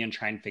own money and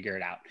try and figure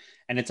it out.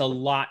 And it's a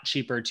lot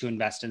cheaper to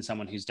invest in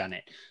someone who's done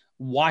it.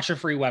 Watch a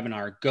free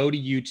webinar, go to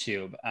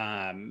YouTube.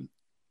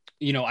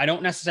 I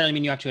don't necessarily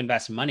mean you have to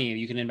invest money.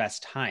 You can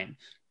invest time.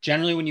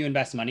 Generally, when you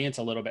invest money, it's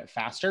a little bit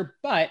faster,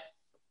 but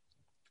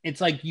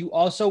it's like, you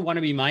also want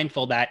to be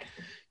mindful that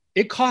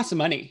it costs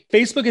money.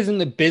 Facebook is in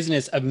the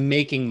business of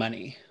making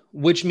money,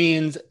 which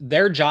means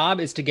their job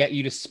is to get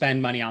you to spend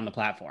money on the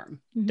platform.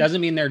 Mm-hmm. Doesn't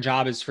mean their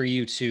job is for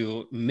you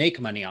to make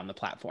money on the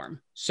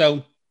platform.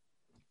 So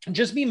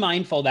just be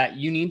mindful that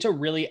you need to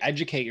really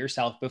educate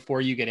yourself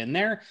before you get in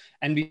there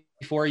and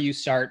before you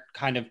start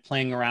kind of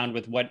playing around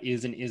with what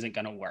is and isn't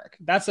going to work.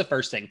 That's the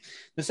first thing.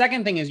 The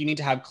second thing is you need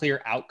to have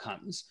clear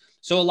outcomes.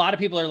 So a lot of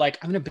people are like,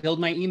 I'm going to build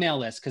my email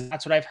list because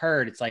that's what I've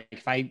heard. It's like,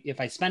 if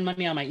I spend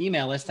money on my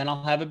email list, then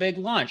I'll have a big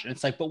launch. And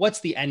it's like, but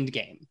what's the end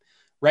game?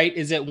 Right?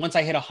 Is it once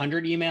I hit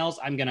 100 emails,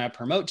 I'm going to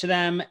promote to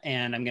them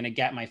and I'm going to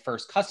get my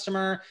first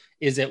customer?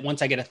 Is it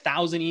once I get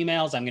 1,000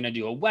 emails, I'm going to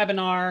do a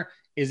webinar?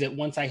 Is it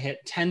once I hit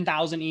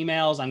 10,000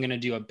 emails, I'm going to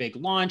do a big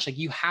launch? Like,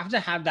 you have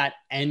to have that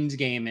end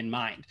game in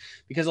mind,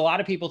 because a lot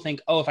of people think,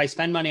 oh, if I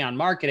spend money on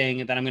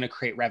marketing, then I'm going to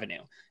create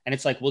revenue. And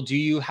it's like, well, do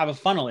you have a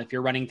funnel if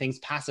you're running things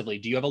passively?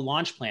 Do you have a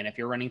launch plan if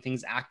you're running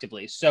things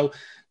actively? So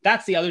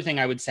that's the other thing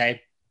I would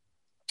say.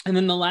 And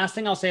then the last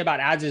thing I'll say about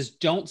ads is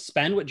don't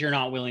spend what you're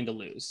not willing to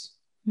lose.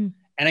 Mm.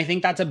 And I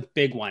think that's a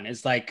big one.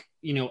 Is like,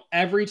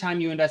 every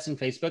time you invest in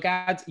Facebook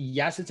ads,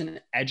 yes, it's an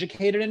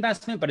educated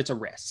investment, but it's a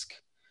risk.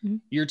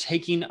 You're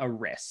taking a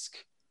risk,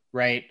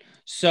 right?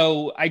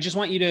 So I just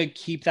want you to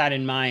keep that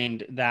in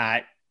mind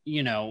that,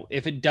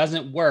 if it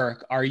doesn't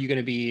work, are you going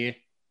to be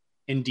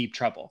in deep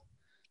trouble?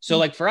 So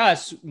like for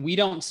us, we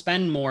don't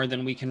spend more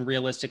than we can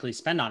realistically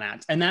spend on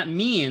ads. And that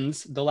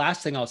means the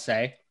last thing I'll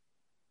say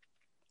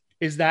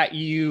is that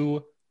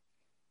you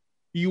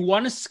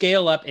want to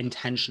scale up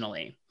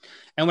intentionally.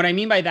 And what I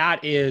mean by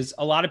that is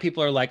a lot of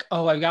people are like,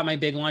 oh, I've got my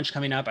big launch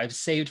coming up. I've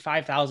saved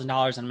 $5,000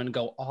 and I'm going to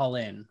go all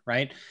in,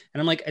 right?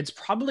 And I'm like, it's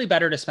probably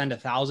better to spend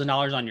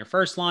 $1,000 on your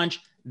first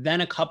launch,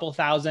 then a couple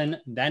thousand,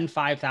 then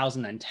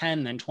 5,000, then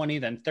 10, then 20,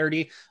 then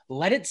 30.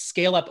 Let it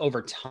scale up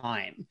over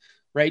time,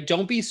 right?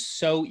 Don't be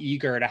so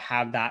eager to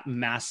have that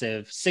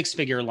massive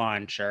 6-figure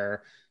launch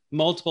or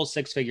multiple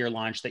 6-figure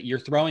launch that you're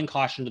throwing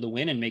caution to the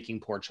wind and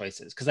making poor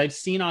choices. Because I've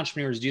seen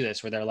entrepreneurs do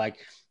this where they're like,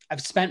 I've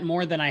spent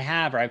more than I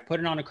have, or I've put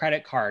it on a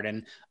credit card.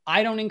 And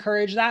I don't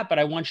encourage that, but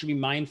I want you to be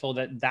mindful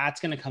that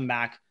that's going to come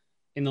back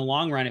in the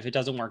long run if it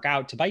doesn't work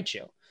out to bite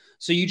you.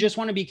 So you just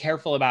want to be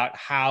careful about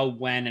how,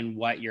 when, and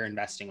what you're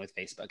investing with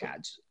Facebook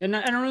ads. And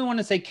I don't really want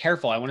to say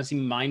careful. I want to say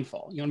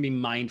mindful. You want to be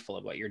mindful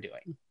of what you're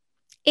doing.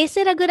 Is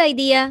it a good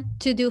idea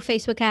to do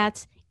Facebook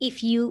ads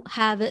if you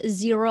have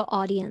 0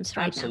 audience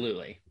right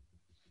Absolutely. now?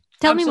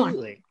 Tell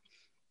Absolutely. me more.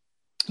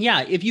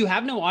 Yeah, if you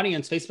have no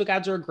audience, Facebook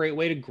ads are a great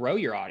way to grow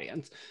your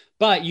audience.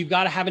 But you've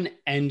got to have an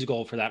end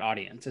goal for that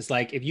audience. It's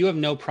like if you have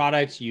no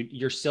product,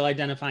 you're still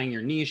identifying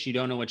your niche. You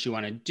don't know what you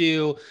want to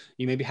do.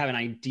 You maybe have an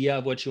idea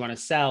of what you want to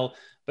sell,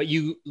 but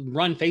you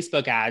run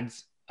Facebook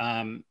ads.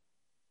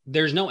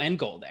 There's no end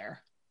goal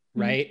there,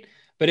 right? Mm-hmm.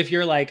 But if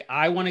you're like,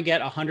 I want to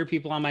get 100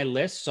 people on my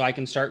list so I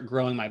can start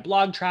growing my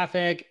blog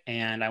traffic,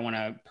 and I want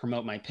to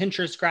promote my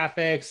Pinterest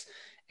graphics,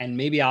 and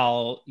maybe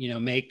I'll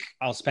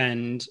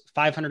spend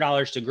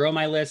 $500 to grow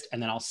my list,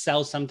 and then I'll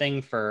sell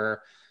something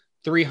for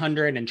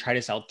 $300 and try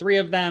to sell 3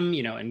 of them,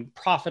 and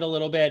profit a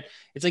little bit.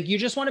 It's like, you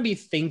just want to be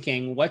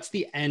thinking, what's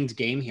the end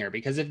game here?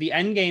 Because if the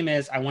end game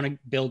is I want to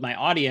build my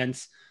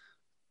audience,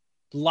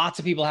 lots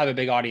of people have a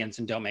big audience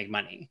and don't make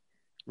money,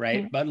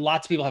 right? Mm-hmm. But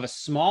lots of people have a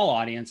small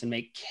audience and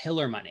make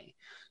killer money.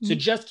 Mm-hmm. So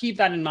just keep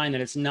that in mind,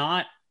 that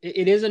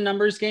it is a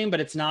numbers game,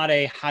 but it's not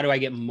a, how do I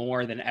get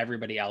more than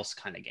everybody else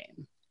kind of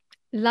game.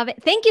 Love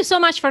it. Thank you so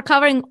much for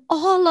covering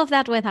all of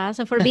that with us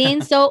and for being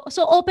so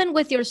open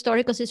with your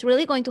story, because it's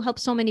really going to help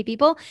so many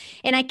people.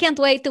 And I can't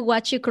wait to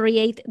watch you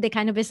create the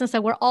kind of business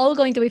that we're all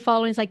going to be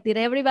following. It's like, did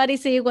everybody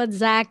see what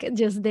Zach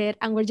just did?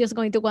 And we're just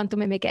going to want to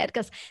mimic it,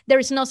 because there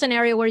is no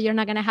scenario where you're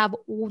not going to have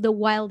the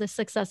wildest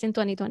success in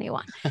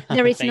 2021.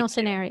 There is no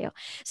scenario.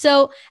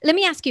 So let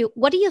me ask you,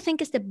 what do you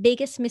think is the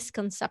biggest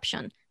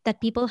misconception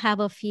that people have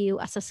of you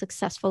as a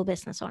successful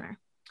business owner?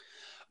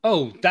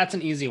 Oh, that's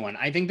an easy one.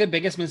 I think the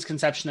biggest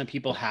misconception that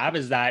people have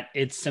is that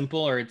it's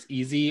simple or it's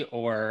easy,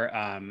 or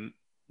how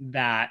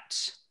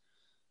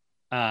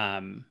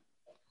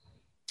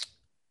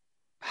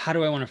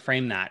do I want to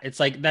frame that? It's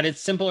like that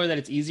it's simple or that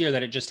it's easy or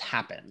that it just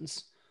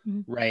happens,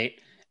 mm-hmm. right?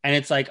 And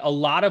it's like a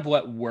lot of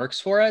what works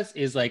for us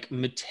is like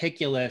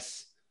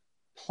meticulous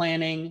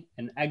planning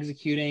and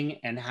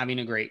executing and having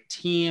a great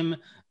team.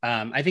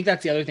 I think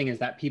that's the other thing, is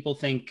that people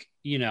think,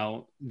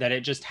 that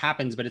it just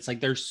happens, but it's like,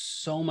 there's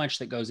so much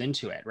that goes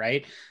into it,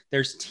 right?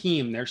 There's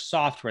team, there's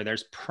software,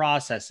 there's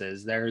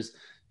processes, there's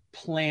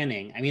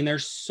planning. I mean,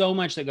 there's so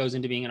much that goes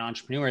into being an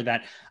entrepreneur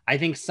that I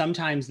think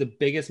sometimes the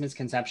biggest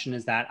misconception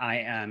is that I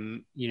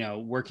am,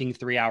 working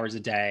 3 hours a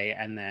day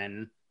and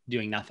then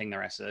doing nothing the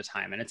rest of the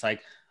time. And it's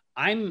like,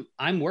 I'm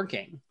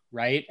working,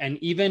 right? And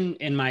even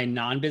in my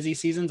non-busy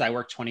seasons, I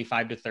work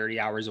 25 to 30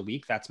 hours a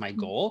week. That's my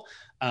goal.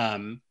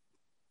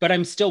 But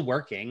I'm still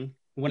working.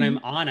 When I'm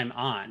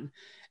on.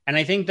 And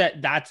I think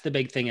that that's the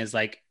big thing, is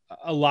like,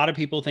 a lot of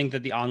people think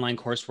that the online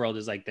course world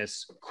is like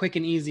this quick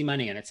and easy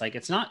money. And it's like,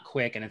 it's not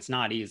quick and it's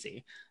not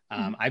easy.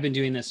 I've been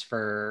doing this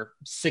for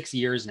 6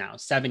 years now,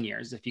 7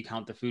 years, if you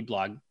count the food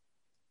blog.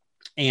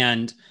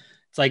 And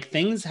it's like,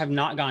 things have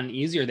not gotten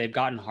easier. They've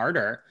gotten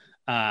harder.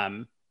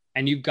 And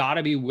you've got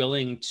to be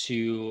willing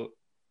to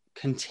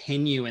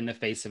continue in the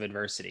face of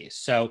adversity.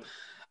 So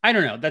I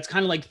don't know. That's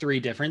kind of like 3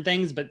 different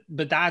things, but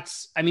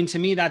that's, I mean, to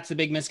me, that's the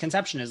big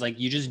misconception, is like,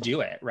 you just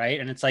do it. Right.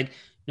 And it's like,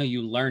 no,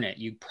 you learn it,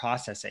 you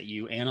process it,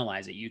 you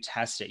analyze it, you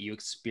test it, you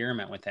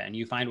experiment with it, and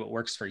you find what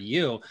works for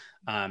you.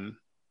 But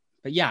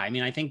yeah, I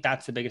mean, I think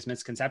that's the biggest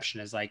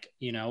misconception, is like,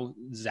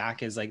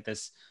 Zach is like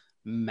this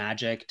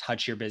magic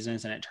touch your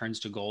business and it turns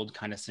to gold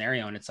kind of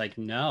scenario. And it's like,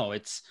 no,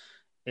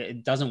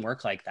 it doesn't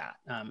work like that.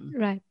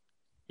 Right.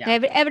 Yeah.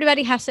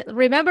 Everybody has to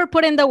remember,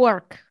 put in the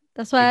work.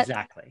 That's what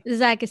exactly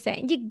Zach is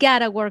saying. You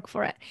gotta work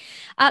for it.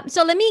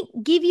 So let me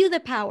give you the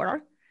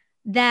power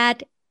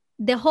that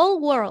the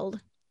whole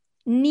world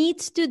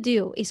needs to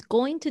do, is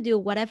going to do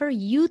whatever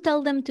you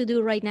tell them to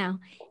do right now.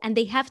 And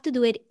they have to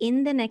do it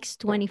in the next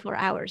 24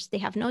 hours. They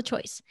have no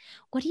choice.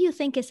 What do you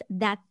think is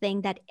that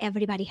thing that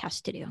everybody has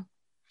to do?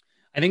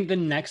 I think the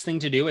next thing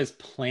to do is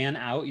plan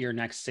out your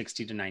next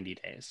 60 to 90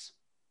 days.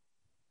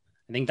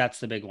 I think that's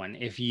the big one.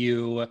 If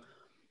you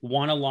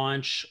want to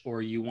launch,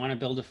 or you want to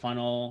build a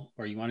funnel,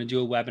 or you want to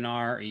do a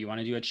webinar, or you want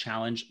to do a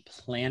challenge,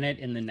 plan it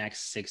in the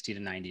next 60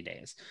 to 90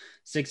 days.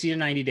 60 to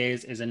 90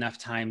 days is enough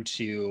time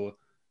to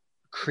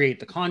create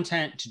the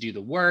content, to do the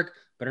work,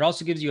 but it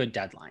also gives you a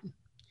deadline.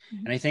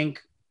 Mm-hmm. And I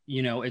think,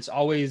 it's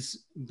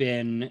always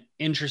been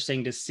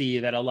interesting to see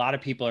that a lot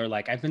of people are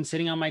like, I've been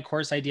sitting on my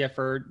course idea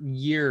for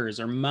years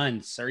or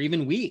months or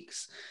even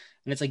weeks.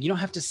 And it's like, you don't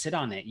have to sit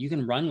on it. You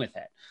can run with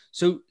it.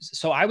 So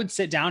I would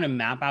sit down and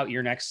map out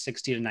your next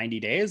 60 to 90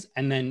 days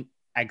and then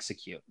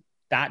execute.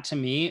 That to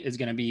me is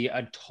going to be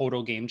a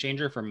total game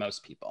changer for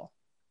most people.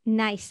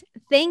 Nice.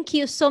 Thank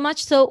you so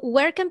much. So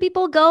where can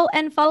people go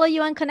and follow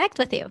you and connect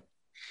with you?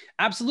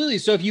 Absolutely.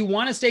 So if you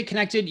want to stay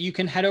connected, you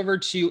can head over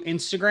to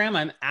Instagram.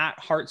 I'm at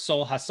Heart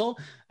Soul Hustle.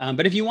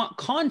 But if you want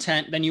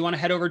content, then you want to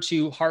head over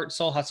to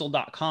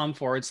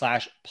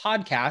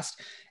heartsoulhustle.com/podcast.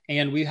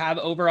 And we have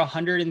over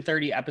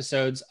 130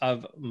 episodes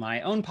of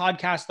my own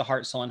podcast, the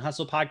Heart, Soul, and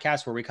Hustle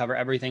podcast, where we cover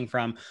everything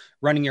from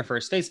running your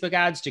first Facebook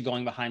ads to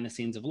going behind the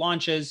scenes of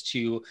launches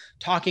to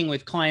talking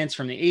with clients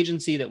from the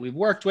agency that we've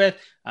worked with.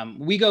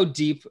 We go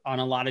deep on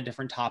a lot of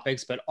different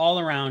topics, but all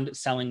around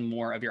selling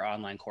more of your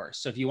online course.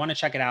 So if you want to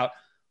check it out,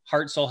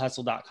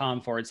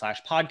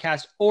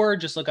 heartsoulhustle.com/podcast, or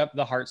just look up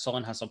the Heart, Soul,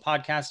 and Hustle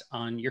podcast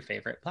on your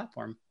favorite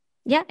platform.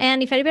 Yeah.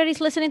 And if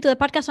anybody's listening to the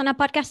podcast on a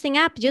podcasting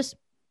app, just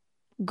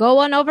go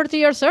on over to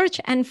your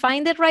search and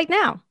find it right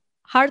now.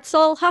 Heart,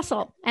 Soul,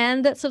 Hustle,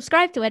 and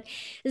subscribe to it.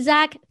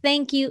 Zach,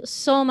 thank you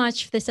so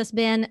much. This has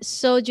been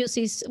so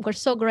juicy. We're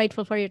so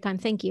grateful for your time.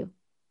 Thank you.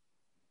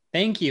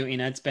 Thank you,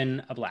 Ina. It's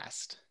been a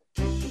blast.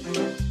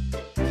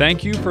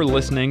 Thank you for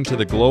listening to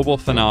The Global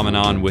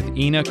Phenomenon with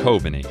Ina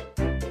Coveney.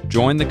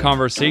 Join the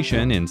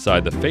conversation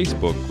inside the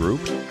Facebook group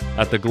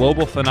at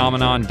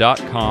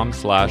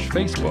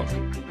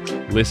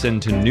theglobalphenomenon.com/Facebook.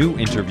 Listen to new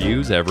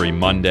interviews every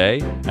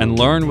Monday and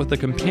learn with a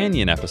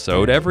companion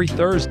episode every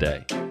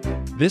Thursday.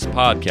 This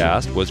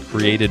podcast was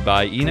created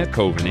by Ina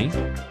Coveney,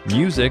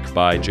 music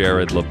by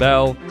Jared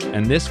LaBelle,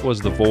 and this was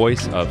the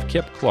voice of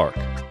Kip Clark.